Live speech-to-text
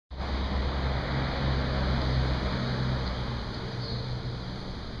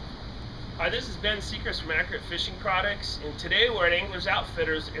Hi, this is Ben Secrest from Accurate Fishing Products, and today we're at Anglers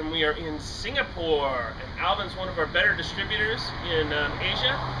Outfitters, and we are in Singapore. And Alvin's one of our better distributors in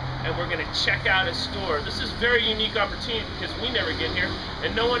Asia, and we're going to check out his store. This is a very unique opportunity because we never get here,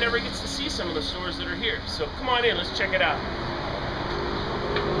 and no one ever gets to see some of the stores that are here. So come on in, let's check it out.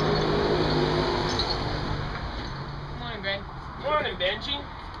 Good morning, Ben. Good morning,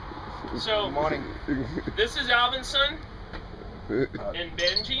 Benji. So, Good morning. This is Alvin's son and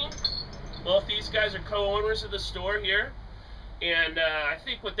Benji. Both these guys are co-owners of the store here, and I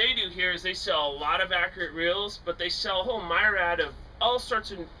think what they do here is they sell a lot of Accurate reels, but they sell a whole myriad of all sorts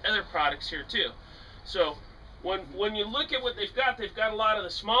of other products here too. So when you look at what they've got a lot of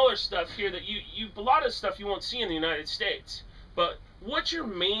the smaller stuff here that a lot of stuff you won't see in the United States. But what's your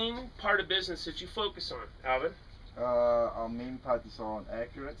main part of business that you focus on, Alvin? Our main part is on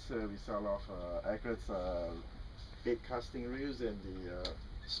Accurate. We sell off Accurate bait casting reels and the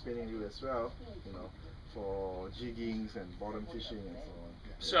spinning reel as well, you know, for jiggings and bottom fishing and so on.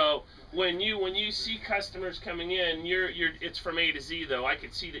 So when you see customers coming in, it's from A to Z though. I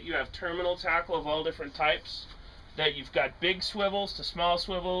could see that you have terminal tackle of all different types, that you've got big swivels to small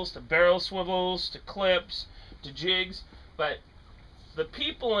swivels to barrel swivels to clips to jigs. But the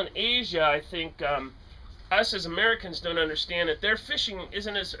people in Asia, I think, us as Americans don't understand that their fishing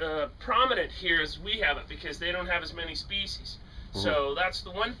isn't as prominent here as we have it because they don't have as many species. So that's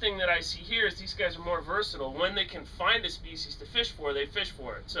the one thing that I see here is these guys are more versatile. When they can find a species to fish for, they fish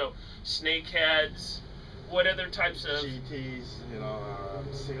for it. So snakeheads, what other types of GTs, you know,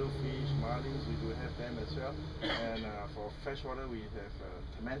 sailfish, marlins, we do have them as well. And for freshwater, we have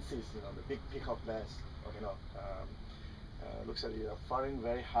Temensis, you know, the big peacock bass. You know, looks like you're firing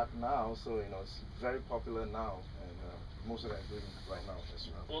very hard now, so you know it's very popular now, and most of them are doing right now as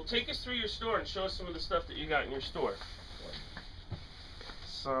well. Well, take us through your store and show us some of the stuff that you got in your store.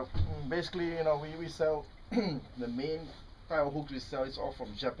 So basically, you know, we sell the main type of hooks we sell is all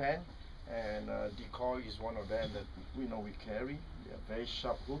from Japan, and decoy is one of them that we carry. They are very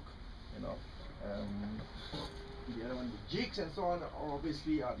sharp hook, you know. The other one, the jigs and so on,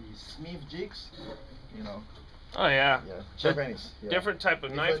 obviously are the Smith jigs, you know. Oh yeah. Yeah, Japanese. Yeah. Different type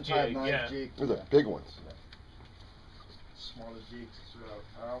of knife jig. Yeah. Jig, Those are big ones. Yeah. Smaller jigs as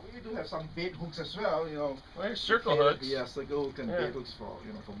well. We do have some bait hooks as well, you know. Well, there's circle hooks. Yeah, circle hook and bait hooks for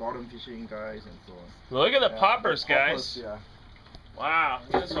for bottom fishing guys and so on. Well, look at the poppers, guys. Yeah. Wow,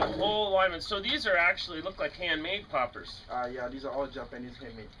 there's a whole alignment. So these are actually look like handmade poppers. Yeah, these are all Japanese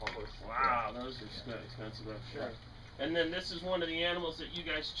handmade poppers. Wow, those are expensive, I'm sure. Yeah. And then this is one of the animals that you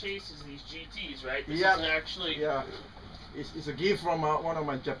guys chase is these GTs, right? This isn't actually. Yeah. It's a gift from one of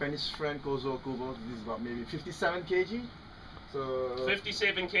my Japanese friend, Kozo Kubo. This is about maybe 57 kg. So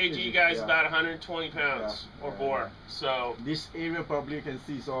 57 kg, guys, about 120 pounds or more. So this area probably you can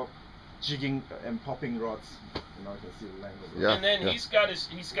see is all jigging and popping rods. You know, you can see the length of it. And then he's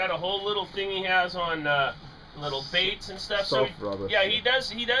got a whole little thing he has on little baits and stuff. Soft So rubber. yeah, he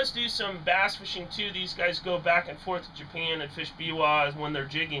does do some bass fishing too. These guys go back and forth to Japan and fish biwas when they're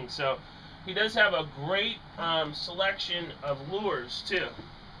jigging. So he does have a great selection of lures too.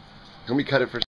 Can we cut it for